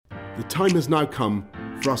The time has now come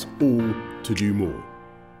for us all to do more.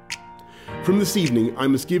 From this evening, I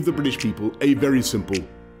must give the British people a very simple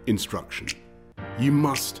instruction. You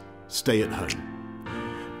must stay at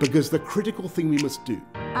home. Because the critical thing we must do...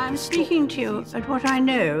 I'm speaking to you at what I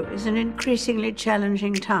know is an increasingly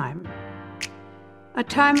challenging time. A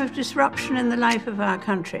time of disruption in the life of our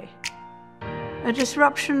country. A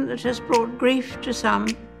disruption that has brought grief to some,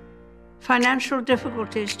 financial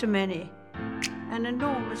difficulties to many, and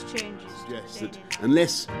enormous changes. Yes, that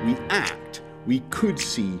unless we act, we could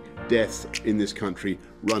see deaths in this country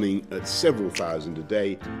running at several thousand a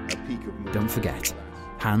day, a peak of... Don't forget,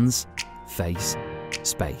 hands, face,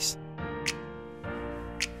 space.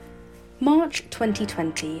 March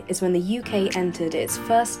 2020 is when the UK entered its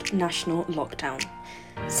first national lockdown.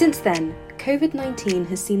 Since then, COVID-19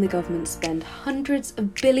 has seen the government spend hundreds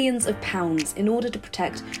of billions of pounds in order to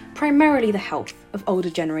protect primarily the health of older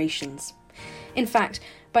generations. In fact,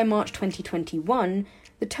 by March 2021,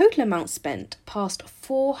 the total amount spent passed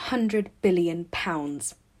 £400 billion.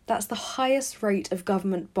 That's the highest rate of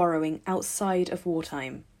government borrowing outside of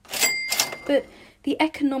wartime. But the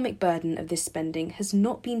economic burden of this spending has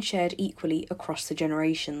not been shared equally across the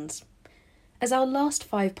generations. As our last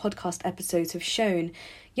 5 podcast episodes have shown,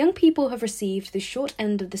 young people have received the short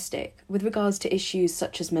end of the stick with regards to issues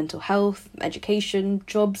such as mental health, education,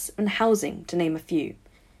 jobs and housing, to name a few.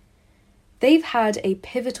 They've had a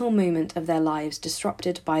pivotal moment of their lives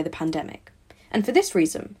disrupted by the pandemic, and for this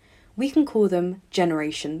reason, we can call them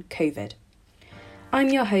Generation COVID. I'm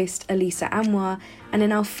your host, Elisa Anwar, and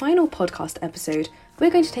in our final podcast episode, we're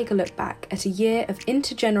going to take a look back at a year of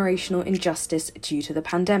intergenerational injustice due to the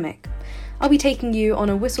pandemic. I'll be taking you on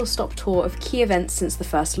a whistle-stop tour of key events since the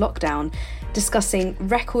first lockdown, discussing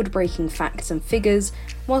record-breaking facts and figures,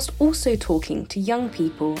 whilst also talking to young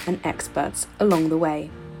people and experts along the way.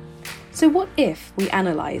 So what if we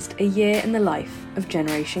analysed a year in the life of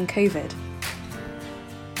Generation COVID?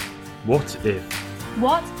 What if?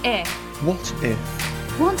 What if? What if?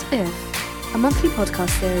 What If? A monthly podcast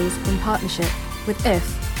series in partnership with IF,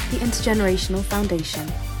 the Intergenerational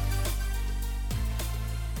Foundation.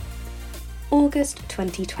 August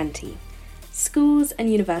 2020. Schools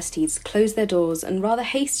and universities closed their doors and rather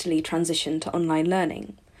hastily transitioned to online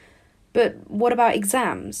learning. But what about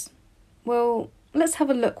exams? Well, let's have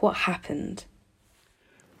a look what happened.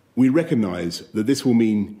 We recognise that this will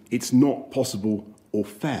mean it's not possible or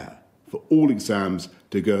fair for all exams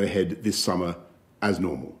to go ahead this summer as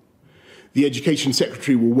normal. The Education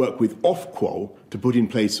Secretary will work with Ofqual to put in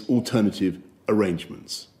place alternative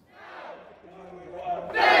arrangements.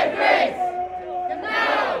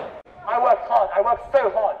 I worked so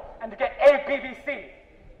hard, and to get A BBC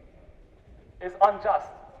is unjust.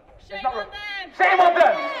 Shame on them! Shame on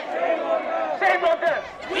them! Shame on them! Shame on them!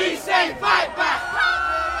 We say fight back!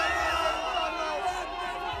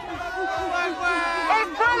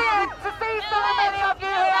 It's brilliant to see so many of you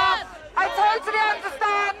here. I totally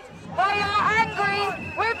understand why you're angry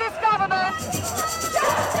with this government.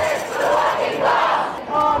 Justice for the working class!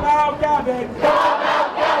 Come out, Gavin! Come out,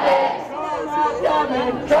 Gavin! Come out,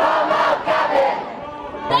 Gavin! Come out, Gavin!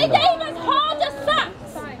 They gave us harder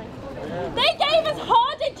SATs! They gave us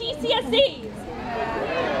harder GCSEs!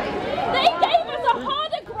 They gave us a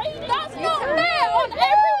harder grading! That's not fair on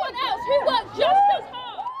everyone else who worked just as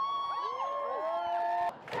hard!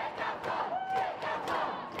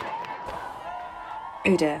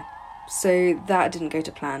 Oh dear. So that didn't go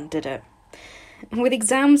to plan, did it? With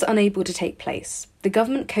exams unable to take place, the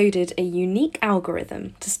government coded a unique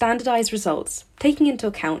algorithm to standardise results, taking into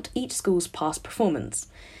account each school's past performance.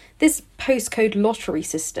 This postcode lottery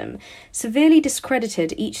system severely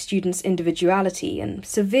discredited each student's individuality and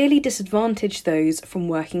severely disadvantaged those from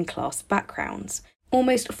working class backgrounds.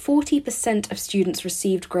 Almost 40% of students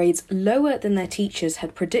received grades lower than their teachers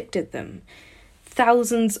had predicted them.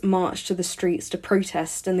 Thousands marched to the streets to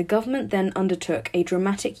protest, and the government then undertook a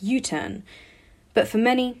dramatic U-turn. But for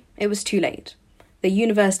many, it was too late. Their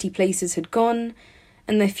university places had gone,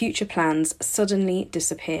 and their future plans suddenly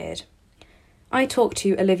disappeared. I talked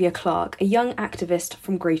to Olivia Clark, a young activist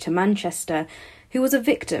from Greater Manchester, who was a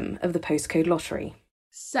victim of the postcode lottery.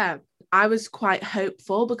 So I was quite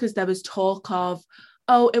hopeful because there was talk of,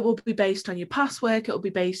 oh, it will be based on your past work, it will be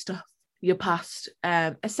based on your past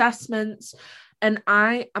assessments. And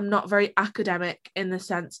I am not very academic in the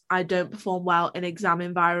sense I don't perform well in exam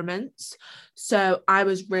environments. So I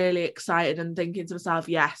was really excited and thinking to myself,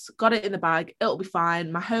 yes, got it in the bag. It'll be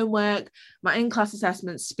fine. My homework, my in-class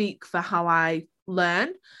assessments speak for how I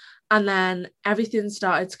learn. And then everything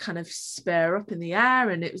started to kind of spur up in the air.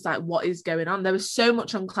 And it was like, what is going on? There was so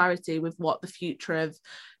much unclarity with what the future of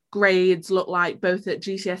grades look like, both at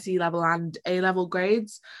GCSE level and A-level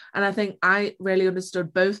grades. And I think I really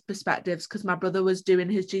understood both perspectives because my brother was doing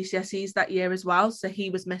his GCSEs that year as well, so he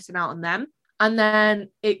was missing out on them. And then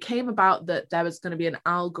it came about that there was going to be an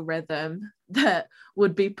algorithm that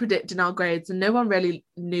would be predicting our grades, and no one really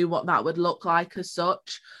knew what that would look like as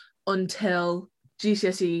such until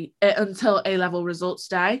until A-level results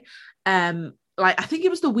day. Like, I think it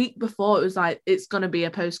was the week before, it was like, it's going to be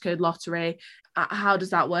a postcode lottery. How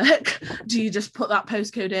does that work? Do you just put that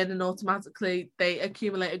postcode in and automatically they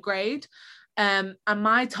accumulate a grade? And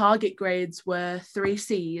my target grades were 3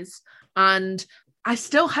 C's. And I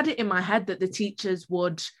still had it in my head that the teachers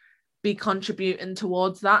would be contributing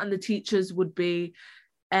towards that, and the teachers would be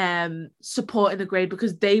supporting the grade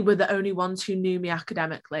because they were the only ones who knew me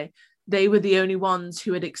academically. They were the only ones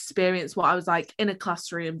who had experienced what I was like in a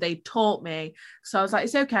classroom. They taught me. So I was like,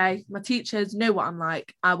 it's okay. My teachers know what I'm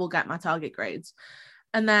like. I will get my target grades.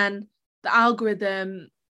 And then the algorithm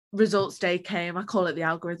results day came. I call it the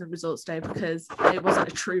algorithm results day because it wasn't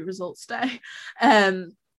a true results day.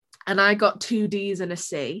 And I got 2 D's and a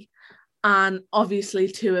C. And obviously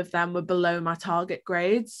 2 of them were below my target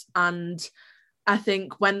grades. And I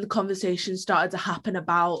think when the conversation started to happen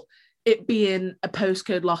about it being a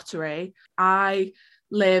postcode lottery, I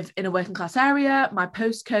live in a working class area. My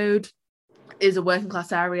postcode is a working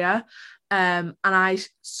class area. And I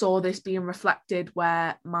saw this being reflected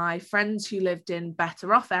where my friends who lived in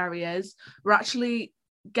better off areas were actually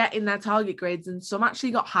getting their target grades, and some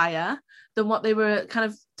actually got higher than what they were kind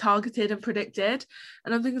of targeted and predicted.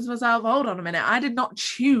 And I'm thinking to myself, hold on a minute, I did not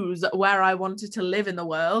choose where I wanted to live in the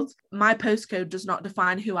world. My postcode does not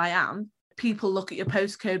define who I am. People look at your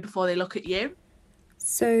postcode before they look at you.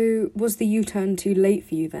 So was the U-turn too late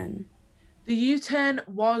for you then? The U-turn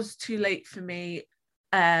was too late for me,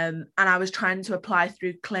 and I was trying to apply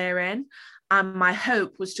through clearing, and my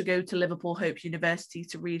hope was to go to Liverpool Hope University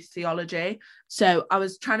to read theology. So I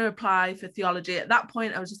was trying to apply for theology. At that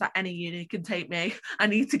point, I was just like, any uni can take me. I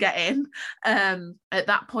need to get in. At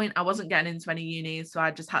that point, I wasn't getting into any uni, so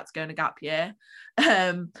I just had to go in a gap year.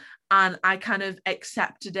 And I kind of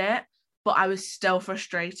accepted it. But I was still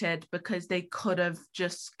frustrated because they could have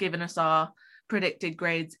just given us our predicted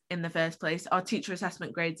grades in the first place, our teacher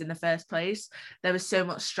assessment grades in the first place. There was so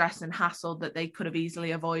much stress and hassle that they could have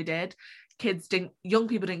easily avoided. Young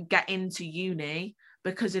people didn't get into uni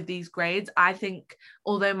because of these grades. I think,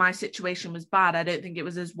 although my situation was bad, I don't think it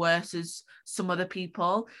was as worse as some other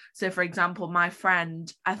people. So, for example, my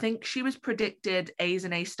friend, I think she was predicted A's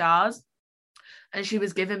and A stars, and she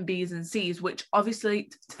was given B's and C's, which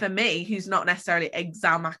obviously for me, who's not necessarily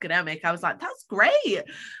exam academic, I was like, that's great.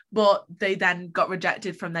 But they then got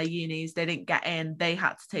rejected from their unis. They didn't get in. They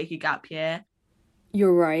had to take a gap year.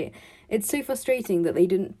 You're right. It's so frustrating that they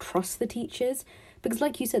didn't trust the teachers because,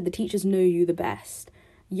 like you said, the teachers know you the best,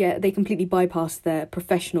 yet they completely bypassed their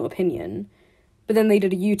professional opinion. But then they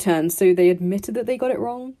did a U-turn, so they admitted that they got it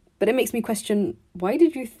wrong. But it makes me question, why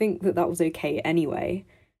did you think that that was okay anyway?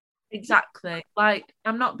 Exactly. Like,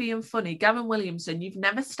 I'm not being funny. Gavin Williamson, you've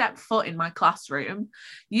never stepped foot in my classroom.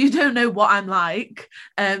 You don't know what I'm like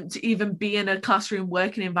to even be in a classroom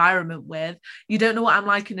working environment with. You don't know what I'm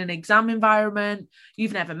like in an exam environment.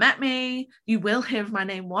 You've never met me. You will hear my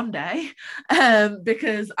name one day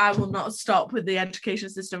because I will not stop with the education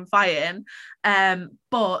system fighting.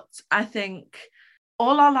 But I think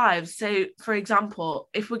all our lives, so for example,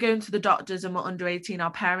 if we're going to the doctors and we're under 18, our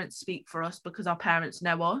parents speak for us because our parents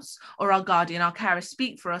know us, or our guardian, our carers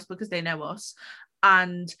speak for us because they know us.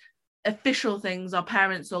 And official things, our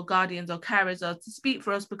parents or guardians or carers are to speak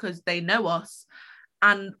for us because they know us.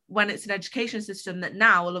 And when it's an education system that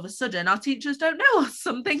now all of a sudden our teachers don't know us,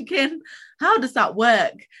 I'm thinking, how does that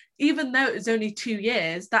work? Even though it's only 2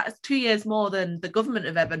 years, that's 2 years more than the government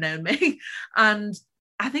have ever known me. And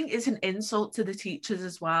I think it's an insult to the teachers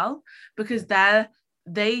as well, because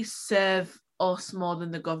they serve us more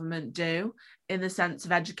than the government do in the sense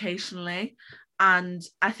of educationally. And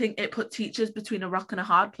I think it put teachers between a rock and a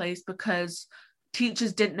hard place because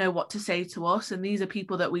teachers didn't know what to say to us. And these are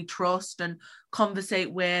people that we trust and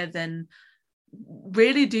conversate with and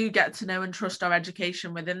really do get to know and trust our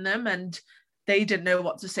education within them. And they didn't know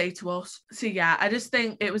what to say to us. So yeah, I just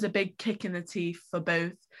think it was a big kick in the teeth for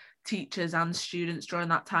both teachers and students during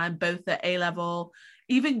that time, both at A-level,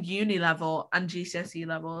 even uni level and GCSE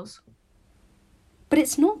levels. But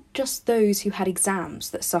it's not just those who had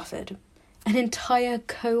exams that suffered. An entire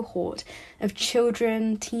cohort of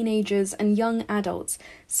children, teenagers and young adults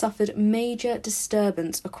suffered major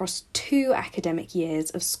disturbance across 2 academic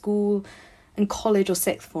years of school and college or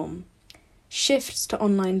sixth form. Shifts to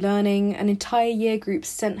online learning and entire year groups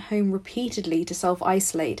sent home repeatedly to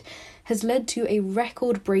self-isolate has led to a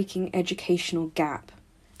record-breaking educational gap.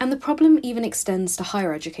 And the problem even extends to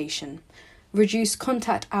higher education. Reduced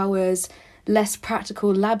contact hours, less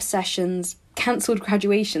practical lab sessions, cancelled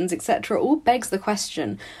graduations, etc. all begs the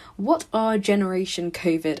question, what are Generation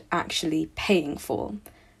COVID actually paying for?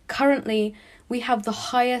 Currently, we have the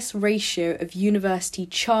highest ratio of university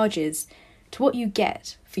charges to what you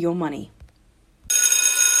get for your money.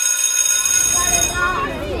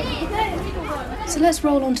 So let's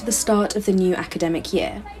roll on to the start of the new academic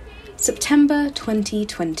year. September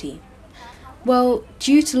 2020. Well,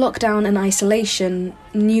 due to lockdown and isolation,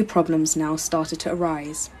 new problems now started to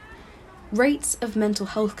arise. Rates of mental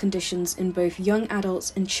health conditions in both young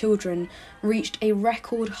adults and children reached a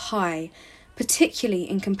record high, particularly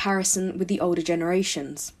in comparison with the older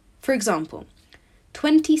generations. For example,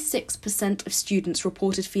 26% of students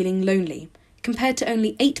reported feeling lonely, compared to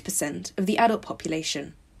only 8% of the adult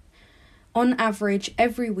population. On average,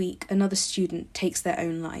 every week another student takes their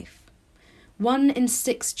own life. 1 in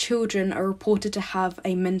 6 children are reported to have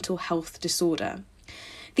a mental health disorder.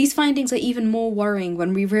 These findings are even more worrying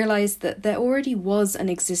when we realise that there already was an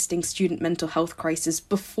existing student mental health crisis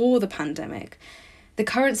before the pandemic. The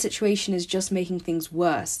current situation is just making things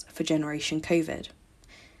worse for Generation COVID.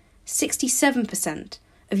 67%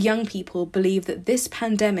 of young people believe that this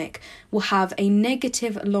pandemic will have a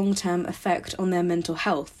negative long-term effect on their mental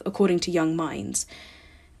health, according to Young Minds.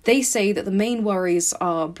 They say that the main worries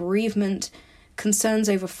are bereavement, concerns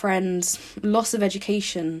over friends, loss of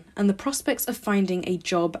education, and the prospects of finding a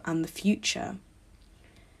job and the future.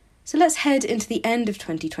 So let's head into the end of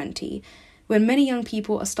 2020, when many young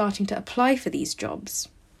people are starting to apply for these jobs.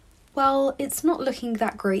 Well, it's not looking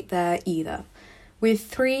that great there either, with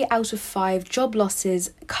 3 out of 5 job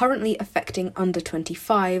losses currently affecting under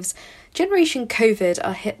 25s. Generation COVID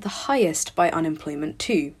are hit the highest by unemployment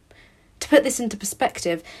too. To put this into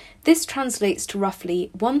perspective, this translates to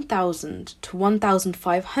roughly 1,000 to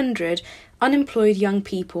 1,500 unemployed young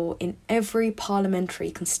people in every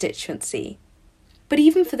parliamentary constituency. But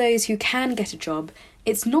even for those who can get a job,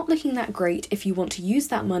 it's not looking that great if you want to use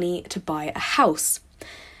that money to buy a house.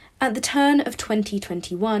 At the turn of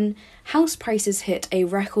 2021, house prices hit a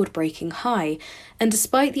record-breaking high, and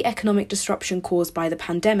despite the economic disruption caused by the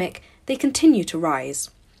pandemic, they continue to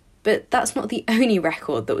rise. But that's not the only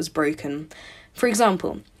record that was broken. For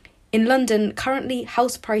example, in London, currently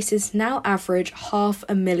house prices now average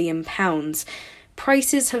 £500,000.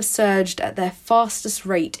 Prices have surged at their fastest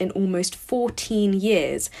rate in almost 14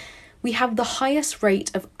 years. We have the highest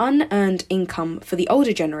rate of unearned income for the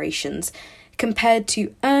older generations compared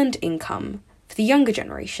to earned income for the younger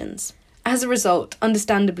generations. As a result,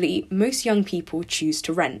 understandably, most young people choose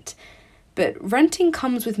to rent. But renting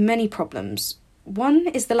comes with many problems. One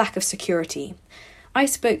is the lack of security. I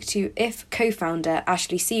spoke to IF co-founder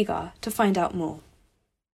Ashley Segar to find out more.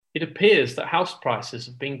 It appears that house prices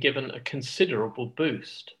have been given a considerable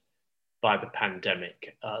boost by the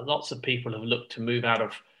pandemic. Lots of people have looked to move out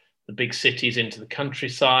of the big cities into the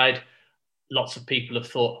countryside. Lots of people have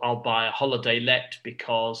thought, I'll buy a holiday let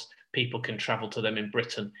because people can travel to them in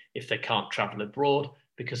Britain if they can't travel abroad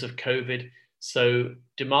because of COVID. So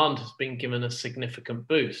demand has been given a significant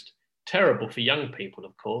boost. Terrible for young people,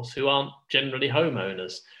 of course, who aren't generally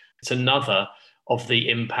homeowners. It's another of the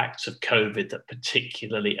impacts of COVID that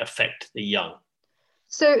particularly affect the young.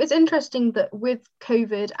 So it's interesting that with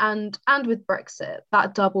COVID and with Brexit,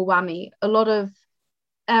 that double whammy, a lot of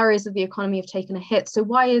areas of the economy have taken a hit. So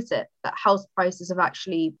why is it that house prices have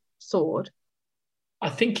actually soared? I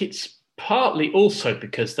think it's partly also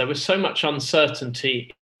because there was so much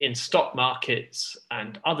uncertainty in stock markets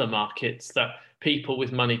and other markets that people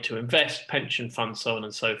with money to invest, pension funds, so on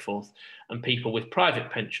and so forth, and people with private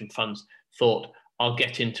pension funds thought, I'll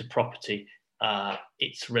get into property,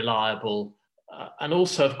 it's reliable. And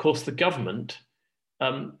also, of course, the government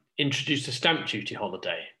introduced a stamp duty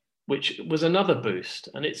holiday, which was another boost.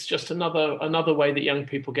 And it's just another way that young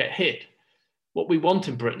people get hit. What we want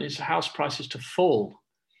in Britain is house prices to fall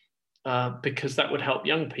because that would help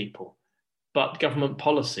young people. But government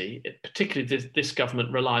policy, particularly this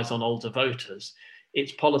government relies on older voters,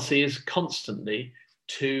 its policy is constantly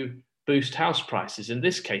to boost house prices, in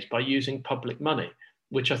this case by using public money,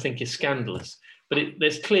 which I think is scandalous. But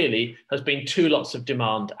there's clearly has been 2 lots of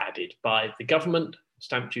demand added by the government,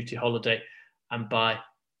 stamp duty holiday, and by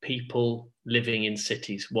people living in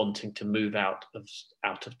cities wanting to move out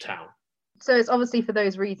of town. So it's obviously for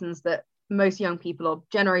those reasons that most young people, or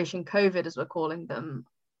Generation COVID as we're calling them,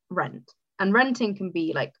 rent. And renting can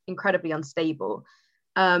be like incredibly unstable.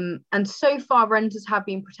 And so far renters have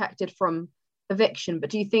been protected from eviction, but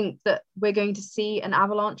do you think that we're going to see an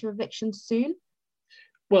avalanche of evictions soon?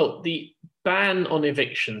 Well, the ban on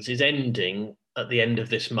evictions is ending at the end of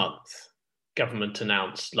this month. Government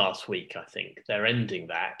announced last week, I think. They're ending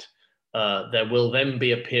that. There will then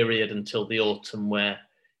be a period until the autumn where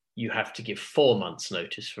you have to give 4 months'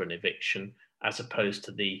 notice for an eviction, as opposed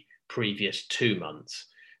to the previous 2 months.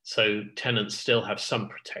 So tenants still have some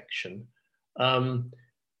protection.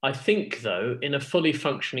 I think, though, in a fully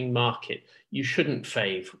functioning market, you shouldn't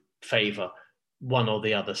favour one or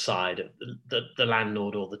the other side, the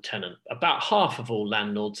landlord or the tenant. About half of all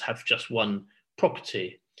landlords have just one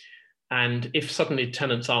property. And if suddenly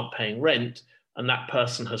tenants aren't paying rent and that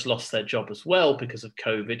person has lost their job as well because of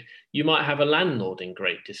COVID, you might have a landlord in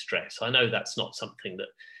great distress. I know that's not something that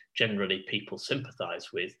generally people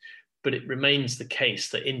sympathise with, but it remains the case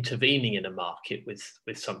that intervening in a market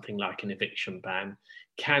with something like an eviction ban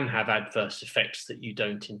can have adverse effects that you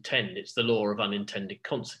don't intend. It's the law of unintended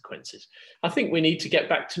consequences. I think we need to get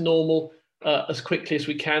back to normal as quickly as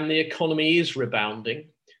we can. The economy is rebounding.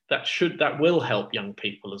 That will help young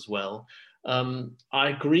people as well. I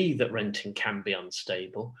agree that renting can be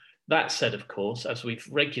unstable. That said, of course, as we've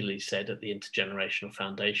regularly said at the Intergenerational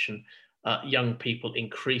Foundation, young people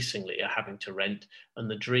increasingly are having to rent,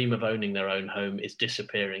 and the dream of owning their own home is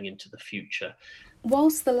disappearing into the future.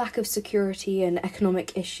 Whilst the lack of security and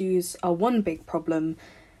economic issues are one big problem,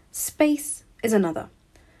 space is another.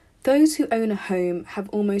 Those who own a home have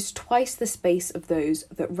almost twice the space of those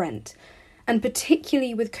that rent. And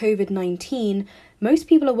particularly with COVID-19, most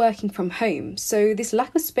people are working from home, so this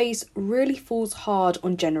lack of space really falls hard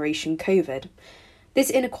on Generation COVID.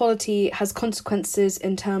 This inequality has consequences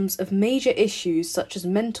in terms of major issues such as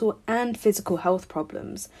mental and physical health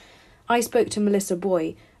problems. I spoke to Melissa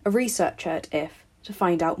Boy, a researcher at IF, to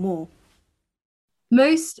find out more.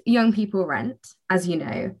 Most young people rent, as you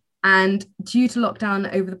know, and due to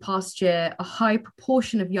lockdown over the past year, a high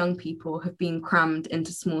proportion of young people have been crammed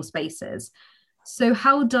into small spaces. So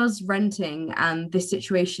how does renting and this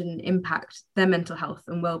situation impact their mental health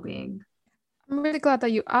and well-being? I'm really glad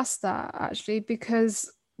that you asked that, actually,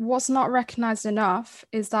 because what's not recognised enough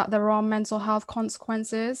is that there are mental health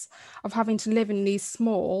consequences of having to live in these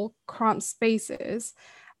small, cramped spaces,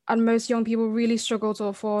 and most young people really struggle to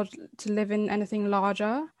afford to live in anything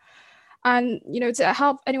larger. And, to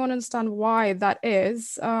help anyone understand why that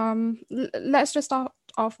is, let's just start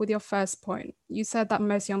off with your first point. You said that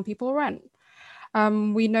most young people rent.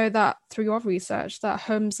 We know that through your research that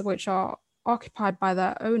homes which are occupied by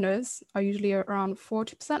their owners are usually around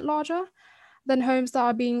 40% larger than homes that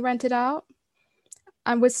are being rented out.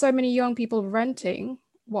 And with so many young people renting,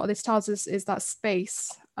 what this tells us is that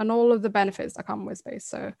space and all of the benefits that come with space.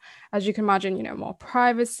 So as you can imagine, more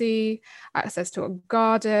privacy, access to a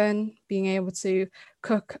garden, being able to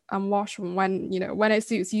cook and wash when it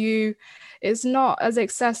suits you, is not as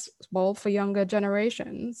accessible for younger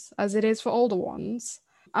generations as it is for older ones.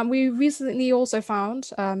 And we recently also found,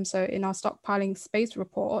 so in our stockpiling space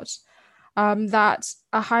report, that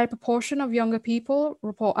a high proportion of younger people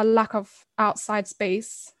report a lack of outside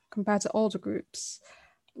space compared to older groups.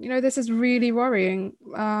 This is really worrying,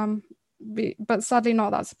 but sadly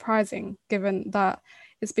not that surprising, given that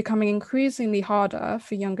it's becoming increasingly harder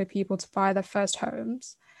for younger people to buy their first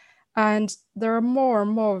homes. And there are more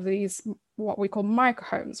and more of these, what we call micro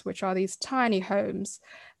homes, which are these tiny homes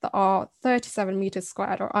that are 37 meters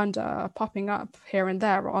squared or under, popping up here and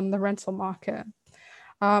there on the rental market.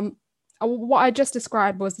 What I just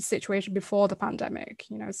described was the situation before the pandemic,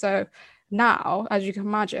 so now, as you can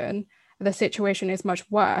imagine, the situation is much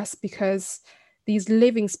worse because these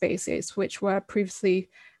living spaces, which were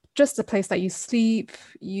previously just a place that you sleep,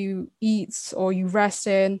 you eat, or you rest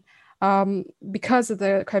in, because of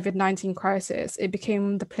the COVID-19 crisis, it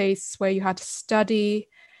became the place where you had to study,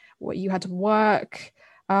 where you had to work,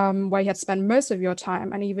 where you had to spend most of your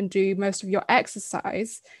time and even do most of your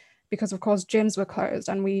exercise, because of course gyms were closed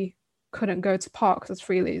and we couldn't go to parks as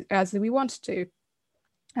freely as we wanted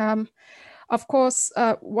to. Of course,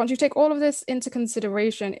 once you take all of this into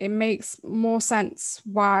consideration, it makes more sense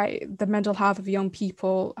why the mental health of young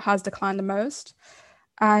people has declined the most.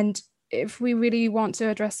 And if we really want to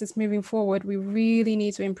address this moving forward, we really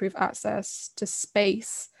need to improve access to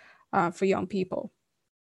space for young people.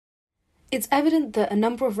 It's evident that a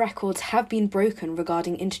number of records have been broken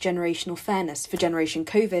regarding intergenerational fairness for Generation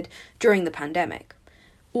COVID during the pandemic.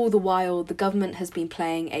 All the while, the government has been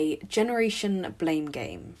playing a generation blame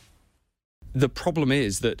game. The problem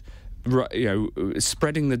is that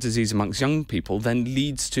spreading the disease amongst young people then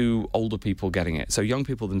leads to older people getting it. So young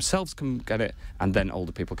people themselves can get it, and then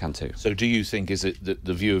older people can too. So do you think, is it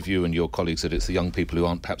the view of you and your colleagues that it's the young people who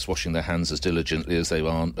aren't perhaps washing their hands as diligently as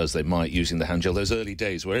they might, using the hand gel? Those early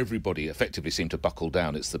days where everybody effectively seemed to buckle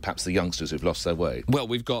down, it's perhaps the youngsters who've lost their way. Well,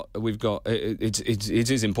 it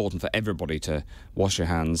is important for everybody to wash your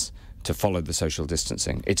hands, to follow the social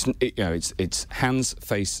distancing. It's hands,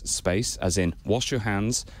 face, space, as in wash your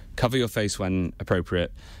hands, cover your face when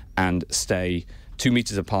appropriate, and stay 2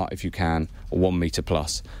 meters apart if you can, or 1 meter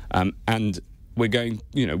plus. And we're going,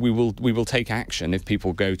 we will take action if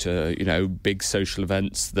people go to, big social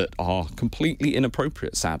events that are completely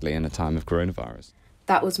inappropriate, sadly, in a time of coronavirus.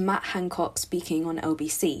 That was Matt Hancock speaking on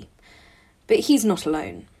LBC. But he's not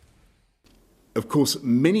alone. Of course,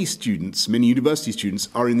 many university students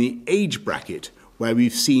are in the age bracket where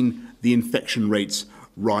we've seen the infection rates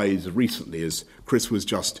rise recently, as Chris was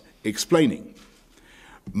just explaining.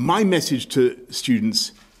 My message to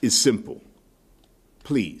students is simple.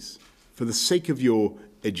 Please, for the sake of your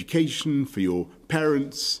education, for your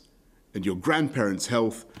parents and your grandparents'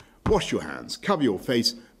 health, wash your hands, cover your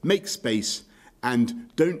face, make space,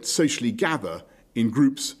 and don't socially gather in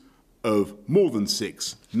groups of more than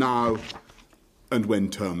 6 now and when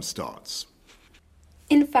term starts.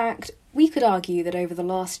 In fact, we could argue that over the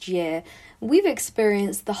last year, we've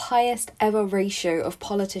experienced the highest ever ratio of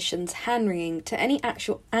politicians hand-wringing to any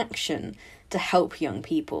actual action to help young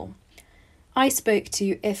people. I spoke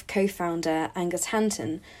to IF co-founder Angus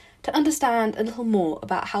Hanton to understand a little more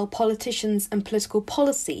about how politicians and political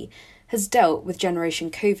policy has dealt with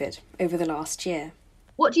Generation COVID over the last year.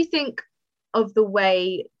 What do you think of the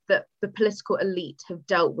way that the political elite have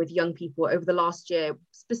dealt with young people over the last year,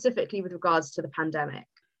 specifically with regards to the pandemic?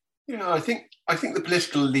 I think the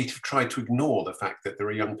political elite have tried to ignore the fact that there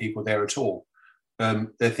are young people there at all.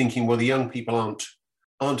 They're thinking, well, the young people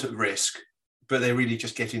aren't at risk, but they really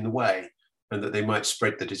just get in the way, and that they might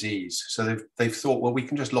spread the disease. So they've thought, well, we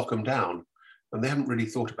can just lock them down, and they haven't really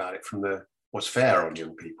thought about it from what's fair on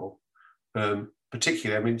young people.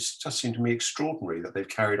 Particularly, it does seem to me extraordinary that they've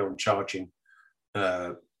carried on charging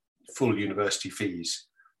full university fees,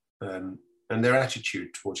 and their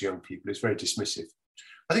attitude towards young people is very dismissive.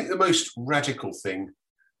 I think the most radical thing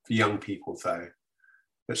for young people, though,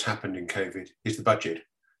 that's happened in COVID is the budget.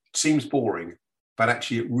 It seems boring, but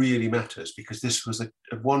actually it really matters, because this was a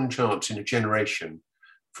one chance in a generation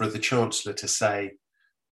for the Chancellor to say,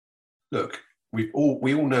 look, we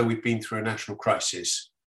all know we've been through a national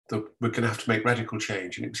crisis, that we're going to have to make radical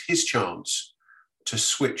change. And it was his chance to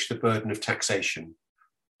switch the burden of taxation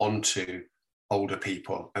onto older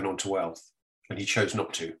people and onto wealth. And he chose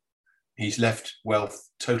not to. He's left wealth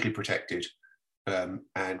totally protected.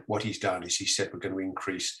 And what he's done is he said, we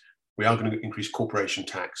are going to increase corporation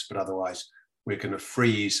tax, but otherwise we're going to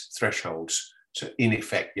freeze thresholds. So in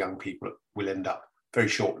effect, young people will end up very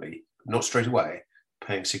shortly, not straight away,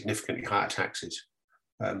 paying significantly higher taxes.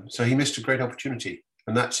 So he missed a great opportunity.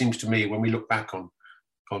 And that seems to me, when we look back on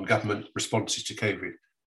government responses to COVID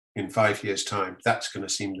in 5 years' time, that's going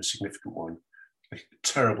to seem the significant one. A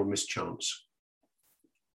terrible mischance.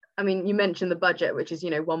 You mentioned the budget, which is,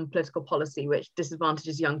 one political policy which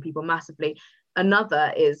disadvantages young people massively.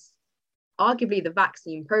 Another is arguably the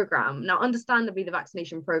vaccine program. Now, understandably, the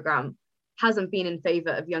vaccination program hasn't been in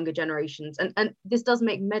favour of younger generations. And this does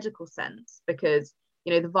make medical sense because,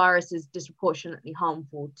 the virus is disproportionately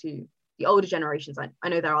harmful to the older generations. I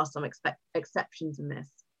know there are some exceptions in this,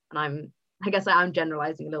 and I guess I am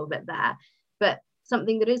generalising a little bit there. But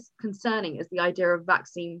something that is concerning is the idea of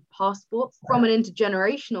vaccine passports from an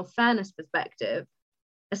intergenerational fairness perspective,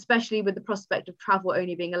 especially with the prospect of travel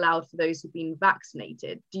only being allowed for those who've been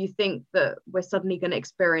vaccinated. Do you think that we're suddenly going to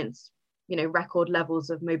experience, record levels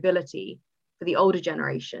of mobility for the older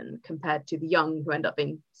generation compared to the young who end up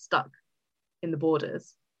being stuck in the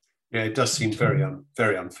borders? Yeah, it does seem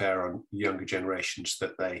very unfair on younger generations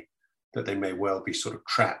that they may well be sort of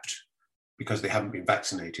trapped because they haven't been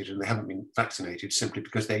vaccinated, and they haven't been vaccinated simply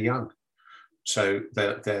because they're young. So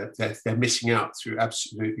they're missing out through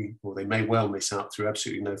absolutely, or they may well miss out through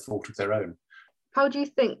absolutely no fault of their own. How do you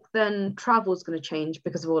think then travel is going to change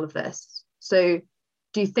because of all of this? So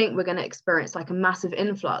do you think we're going to experience like a massive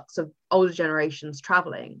influx of older generations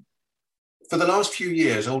traveling? For the last few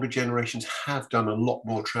years, older generations have done a lot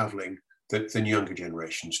more traveling than younger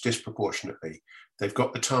generations, disproportionately. They've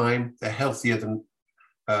got the time, they're healthier than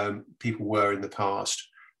people were in the past,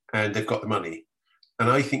 and they've got the money. And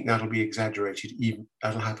I think that'll be exaggerated,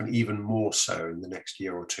 that'll happen even more so in the next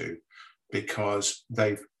year or two, because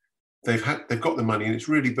they've got the money and it's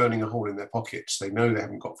really burning a hole in their pockets. They know they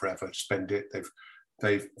haven't got forever to spend it.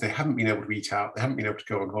 They haven't been able to eat out. They haven't been able to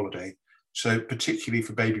go on holiday. So particularly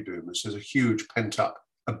for baby boomers, there's a huge pent-up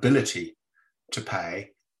ability to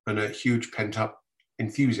pay and a huge pent-up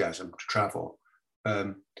enthusiasm to travel.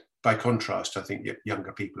 By contrast, I think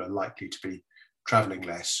younger people are likely to be travelling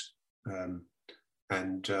less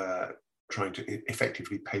and trying to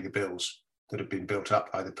effectively pay the bills that have been built up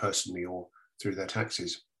either personally or through their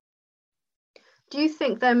taxes. Do you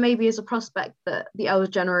think there maybe is a prospect that the elder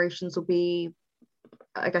generations will be,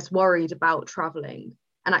 I guess, worried about travelling,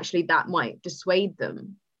 and actually that might dissuade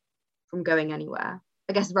them from going anywhere?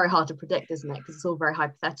 I guess it's very hard to predict, isn't it? Because it's all very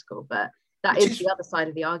hypothetical, but that is the other side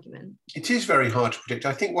of the argument. It is very hard to predict.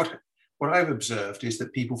 I think what I've observed is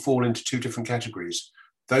that people fall into two different categories: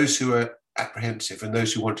 those who are apprehensive and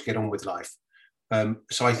those who want to get on with life.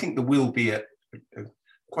 So I think there will be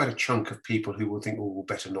quite a chunk of people who will think, oh, well,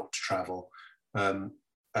 better not to travel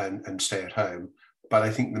and stay at home. But I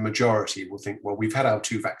think the majority will think, well, we've had our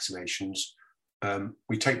 2 vaccinations,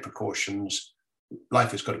 we take precautions,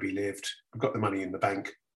 life has got to be lived, we've got the money in the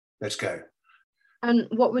bank, let's go. And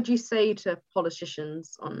what would you say to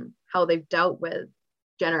politicians on how they've dealt with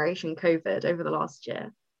Generation COVID over the last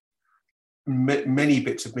year? Many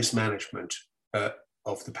bits of mismanagement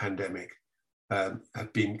of the pandemic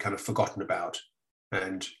have been kind of forgotten about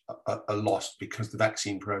and are lost because the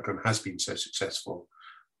vaccine program has been so successful,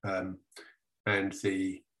 and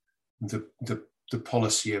the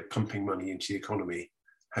policy of pumping money into the economy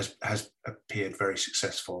has appeared very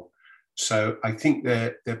successful. So I think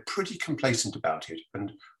they're pretty complacent about it,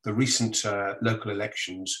 and the recent local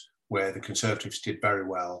elections where the Conservatives did very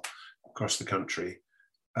well across the country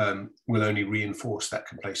will only reinforce that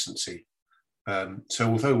complacency. So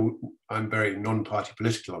although I'm very non-party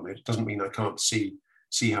political on it, it doesn't mean I can't see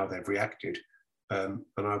how they've reacted. And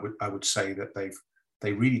I would say that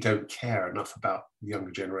they really don't care enough about the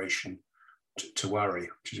younger generation to worry,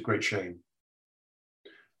 which is a great shame.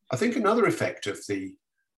 I think another effect of the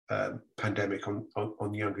pandemic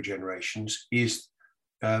on younger generations is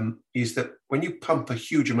that when you pump a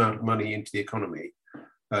huge amount of money into the economy,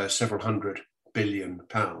 several £100 billion,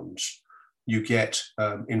 you get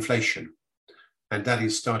inflation. And that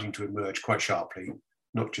is starting to emerge quite sharply,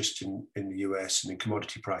 not just in the US and in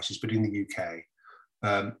commodity prices, but in the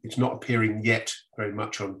UK. It's not appearing yet very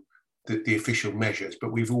much on the official measures,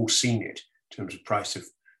 but we've all seen it in terms of price of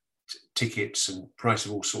tickets and price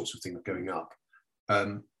of all sorts of things going up.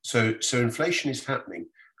 So inflation is happening,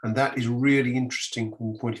 and that is really interesting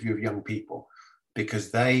from the point of view of young people,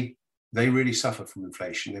 because they really suffer from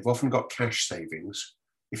inflation. They've often got cash savings,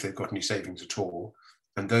 if they've got any savings at all,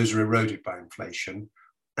 and those are eroded by inflation,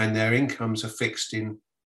 and their incomes are fixed in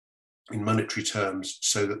monetary terms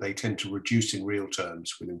so that they tend to reduce in real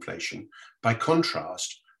terms with inflation. By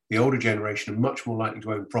contrast, the older generation are much more likely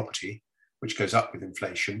to own property, which goes up with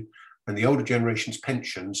inflation, and the older generation's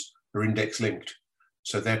pensions are index linked,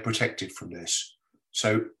 so they're protected from this.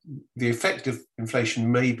 So the effect of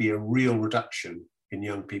inflation may be a real reduction in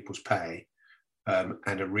young people's pay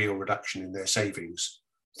and a real reduction in their savings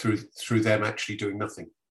through them actually doing nothing.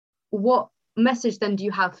 What message then do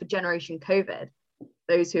you have for Generation COVID,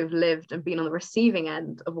 those who have lived and been on the receiving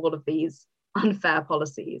end of all of these unfair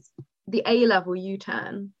policies? The A-level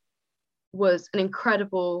U-turn was an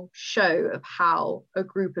incredible show of how a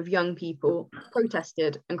group of young people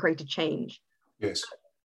protested and created change. Yes.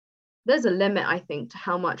 There's a limit, I think, to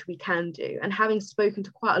how much we can do. And having spoken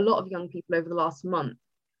to quite a lot of young people over the last month,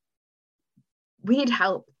 we need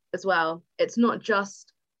help as well. It's not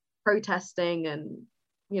just protesting and,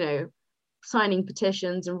 signing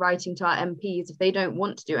petitions and writing to our MPs. If they don't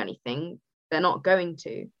want to do anything, they're not going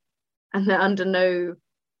to. And they're under no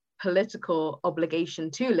political obligation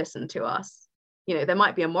to listen to us. There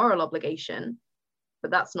might be a moral obligation, but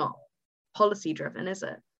that's not policy driven, is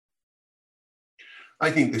it? I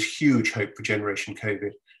think there's huge hope for Generation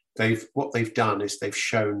COVID. What they've done is they've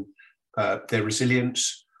shown their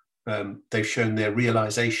resilience. They've shown their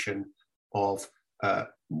realization of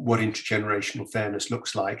what intergenerational fairness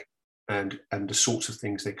looks like and the sorts of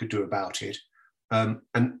things they could do about it.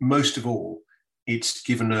 And most of all, it's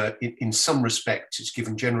given in some respects, it's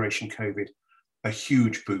given Generation COVID a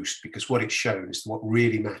huge boost, because what it's shown is that what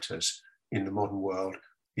really matters in the modern world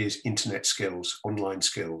is internet skills, online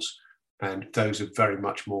skills. And those are very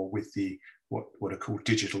much more with the what are called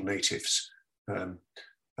digital natives than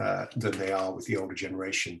they are with the older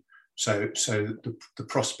generation. So the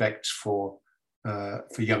prospects for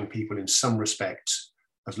young people in some respects,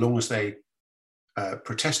 as long as they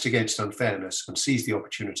protest against unfairness and seize the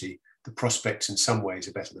opportunity, the prospects in some ways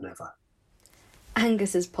are better than ever.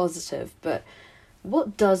 Angus is positive, but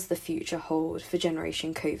what does the future hold for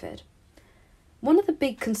Generation COVID? One of the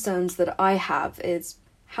big concerns that I have is,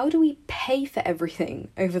 how do we pay for everything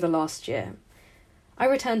over the last year? I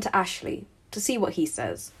return to Ashley to see what he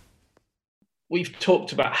says. We've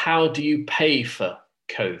talked about how do you pay for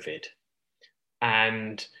COVID?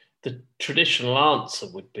 And the traditional answer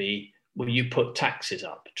would be, well, you put taxes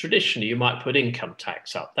up. Traditionally, you might put income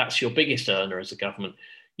tax up. That's your biggest earner as a government.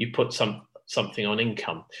 You put something on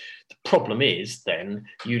income. The problem is then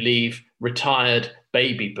you leave retired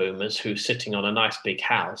baby boomers who are sitting on a nice big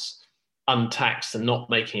house untaxed and not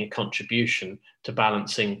making a contribution to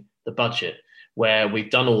balancing the budget, where we've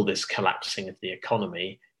done all this collapsing of the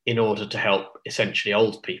economy in order to help essentially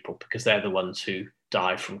old people, because they're the ones who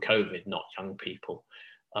die from COVID, not young people.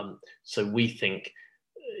 So we think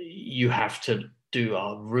you have to do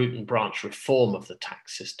a root and branch reform of the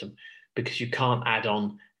tax system, because you can't add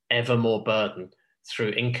on ever more burden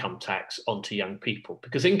through income tax onto young people,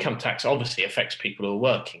 because income tax obviously affects people who are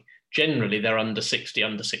working. Generally, they're under 60,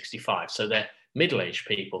 under 65. So they're middle-aged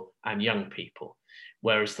people and young people.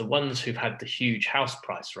 Whereas the ones who've had the huge house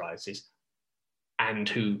price rises and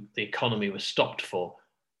who the economy was stopped for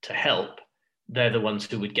to help, they're the ones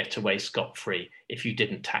who would get away scot-free if you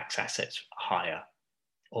didn't tax assets higher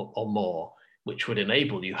or more, which would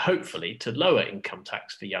enable you, hopefully, to lower income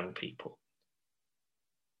tax for young people.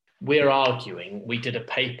 We're arguing, we did a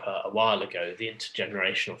paper a while ago, the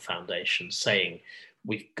Intergenerational Foundation, saying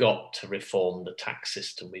we've got to reform the tax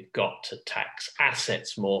system, we've got to tax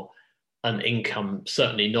assets more and income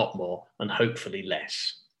certainly not more, and hopefully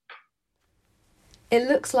less. It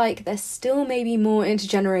looks like there still may be more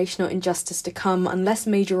intergenerational injustice to come unless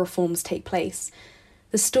major reforms take place.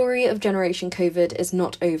 The story of Generation COVID is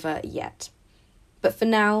not over yet. But for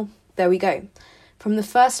now, there we go. From the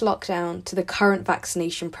first lockdown to the current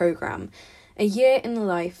vaccination programme, a year in the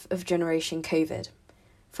life of Generation COVID.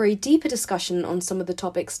 For a deeper discussion on some of the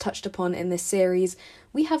topics touched upon in this series,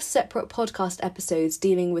 we have separate podcast episodes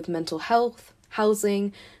dealing with mental health,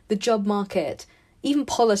 housing, the job market, even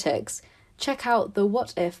politics. Check out the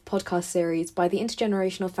What If podcast series by the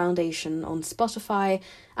Intergenerational Foundation on Spotify,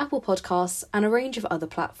 Apple Podcasts, and a range of other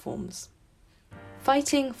platforms.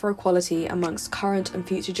 Fighting for equality amongst current and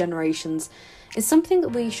future generations is something that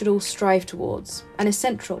we should all strive towards and is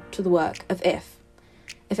central to the work of IF.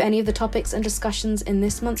 If any of the topics and discussions in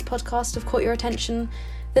this month's podcast have caught your attention,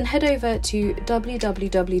 then head over to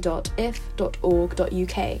www.if.org.uk,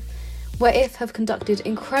 where IF have conducted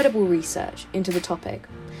incredible research into the topic,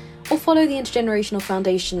 or follow the Intergenerational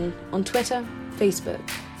Foundation on Twitter, Facebook,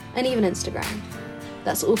 and even Instagram.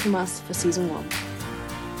 That's all from us for Season 1.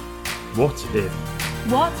 What If?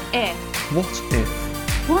 What if? What If?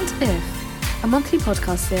 What If? A monthly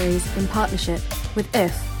podcast series in partnership with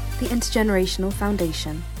IF, the Intergenerational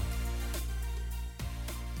Foundation.